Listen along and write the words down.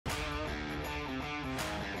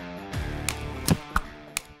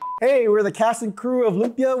Hey, we're the cast and crew of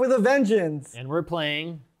Lumpia with a Vengeance. And we're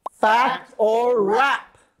playing Fact or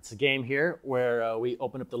Rap. It's a game here where we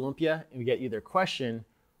open up the lumpia and we get either a question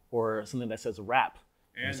or something that says rap.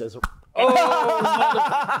 And it says, How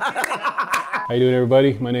you doing,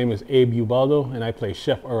 everybody? My name is Abe Ubaldo, and I play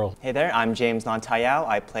Chef Earl. Hey there, I'm James Lontayao.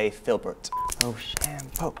 I play Filbert. Oh,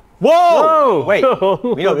 shampoo. Whoa! Wait,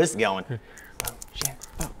 we know where this is going. Oh,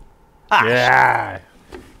 shampoo. Ah. Yeah.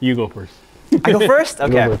 You go first. I go first?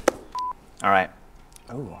 Okay. Go first. All right.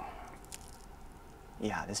 Ooh.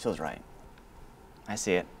 Yeah, this feels right. I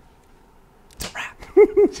see it. It's a wrap.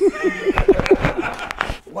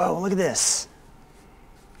 Whoa, look at this.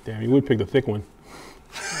 Damn, you would pick the thick one.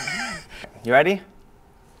 You ready?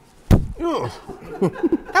 That wasn't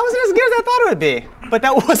as good as I thought it would be, but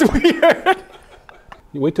that was weird.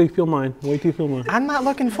 Wait till you feel mine. Wait till you feel mine. I'm not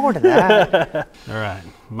looking forward to that. All right,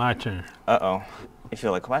 my turn. Uh-oh. You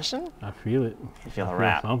feel a question? I feel it. You feel a I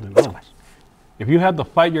rap. Something. What's a Oh. question? If you had to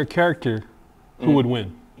fight your character, who would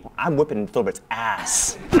win? I'm whipping Filbert's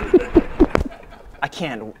ass. I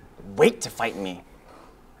can't wait to fight me.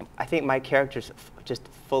 I think my character's just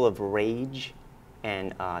full of rage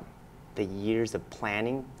and the years of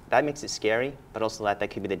planning. That makes it scary, but also that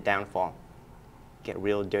could be the downfall. Get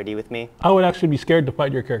real dirty with me. I would actually be scared to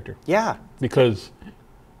fight your character. Yeah. Because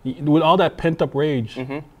with all that pent-up rage,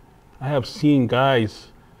 I have seen guys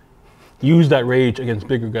use that rage against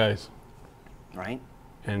bigger guys. Right?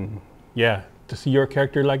 And yeah, to see your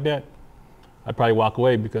character like that, I'd probably walk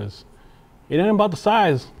away because it ain't about the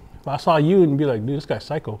size. If I saw you and be like, dude, this guy's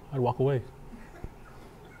psycho, I'd walk away.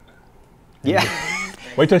 Yeah.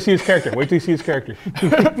 Wait till I see his character. Wait till you see his character.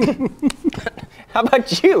 How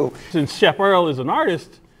about you? Since Chef Earl is an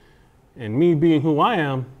artist, and me being who I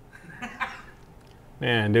am,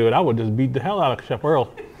 man, dude, I would just beat the hell out of Chef Earl.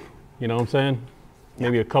 You know what I'm saying?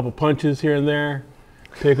 Maybe a couple punches here and there,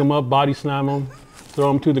 pick him up, body slam him, throw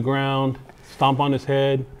him to the ground, stomp on his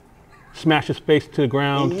head, smash his face to the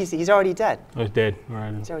ground. He's already dead. Oh, he's dead. All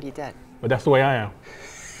right. He's already dead. But that's the way I am.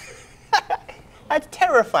 That's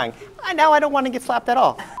terrifying. Now I don't want to get slapped at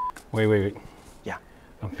all. Wait. Yeah.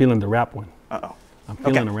 I'm feeling the rap one. Uh-oh. I'm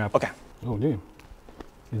feeling the rap. Okay. Oh, damn.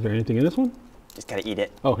 Is there anything in this one? Just gotta eat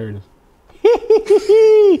it. Oh, here it is.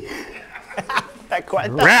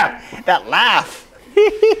 Rap. That laugh.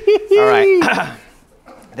 All right.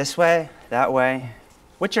 This way, that way.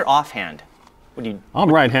 What's your offhand? What do you?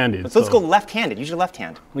 I'm right-handed. Let's go left-handed. Use your left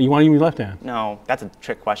hand. You want to use me left hand? No, that's a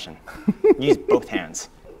trick question. Use both hands.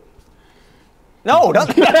 No, don't.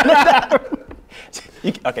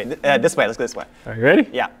 Okay, this way. Let's go this way. Are you ready?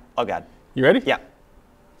 Yeah. Oh God. You ready? Yeah.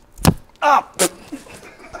 Oh!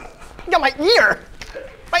 You got my ear.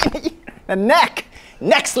 The neck.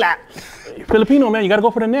 Neck slap. You're Filipino, man. You gotta go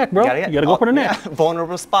for the neck, bro. You gotta go for the neck. Yeah.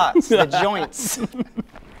 Vulnerable spots. The joints.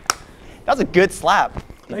 That was a good slap.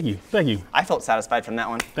 Thank you. Thank you. I felt satisfied from that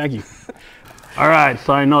one. Thank you. All right.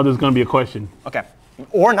 So I know there's gonna be a question. Okay.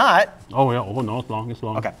 Or not. Oh yeah. Oh no, it's long. It's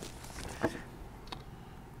long. Okay.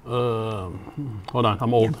 Hold on.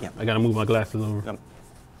 I'm old. Yep. I gotta move my glasses over. Yep.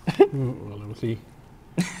 Well, let me see.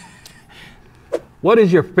 What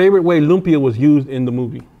is your favorite way lumpia was used in the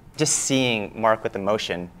movie? Just seeing Mark with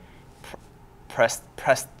emotion, press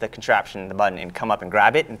the contraption, the button, and come up and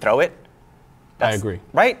grab it and throw it. I agree.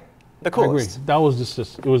 Right? The coolest. I agree. That was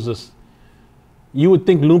just, it was just, you would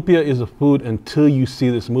think lumpia is a food until you see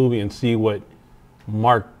this movie and see what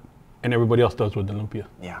Mark and everybody else does with the lumpia.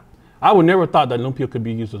 Yeah. I would never thought that lumpia could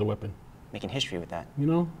be used as a weapon. Making history with that. You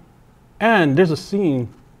know? And there's a scene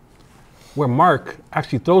where Mark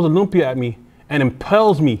actually throws a lumpia at me and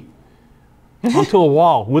impels me onto a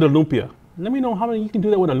wall with a lumpia. Let me know how many you can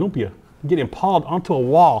do that with a lumpia. Get impaled onto a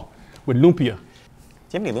wall with lumpia.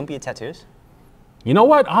 Do you have any lumpia tattoos? You know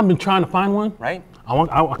what? I've been trying to find one. Right? I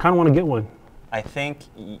kind of want to get one. I think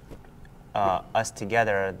us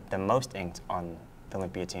together are the most inked on the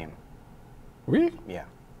Olympia team. Really? Yeah.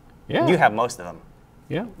 Yeah. You have most of them.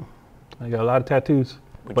 Yeah. I got a lot of tattoos.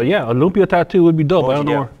 But yeah, a lumpia tattoo would be dope. I don't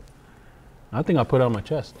know where. I think I'll put it on my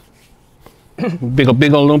chest. big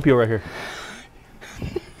old lumpia right here.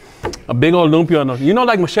 A big old lumpia on the, you know,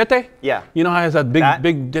 like Machete? Yeah. You know how he has that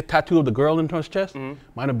big tattoo of the girl into his chest? Mine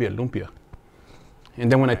would be a lumpia.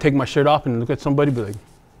 And then when I take my shirt off and look at somebody, be like,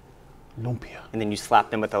 lumpia. And then you slap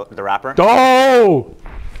them with the wrapper? Oh!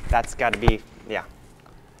 That's got to be, yeah.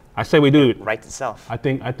 I say we do it. Writes itself. I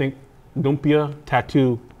think lumpia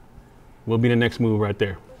tattoo will be the next move right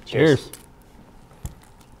there. Cheers.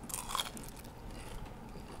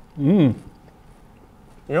 Mmm.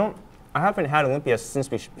 You know, I haven't had Olympia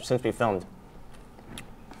since we filmed.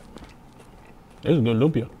 It's a good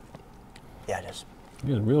lumpia. Yeah, it is.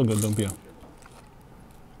 It's a real good lumpia.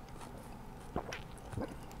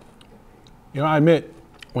 You know, I admit,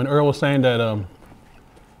 when Earl was saying that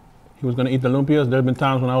he was gonna eat the lumpias, there have been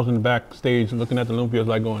times when I was in the backstage looking at the lumpias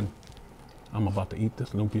like going, I'm about to eat this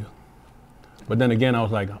lumpia. But then again, I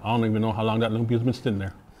was like, I don't even know how long that lumpia's been sitting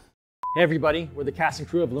there. Hey everybody, we're the cast and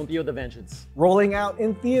crew of Lumpia with a Vengeance. Rolling out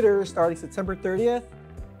in theaters starting September 30th.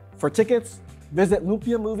 For tickets, visit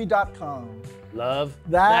lumpiamovie.com. Love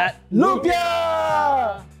that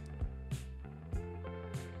Lumpia!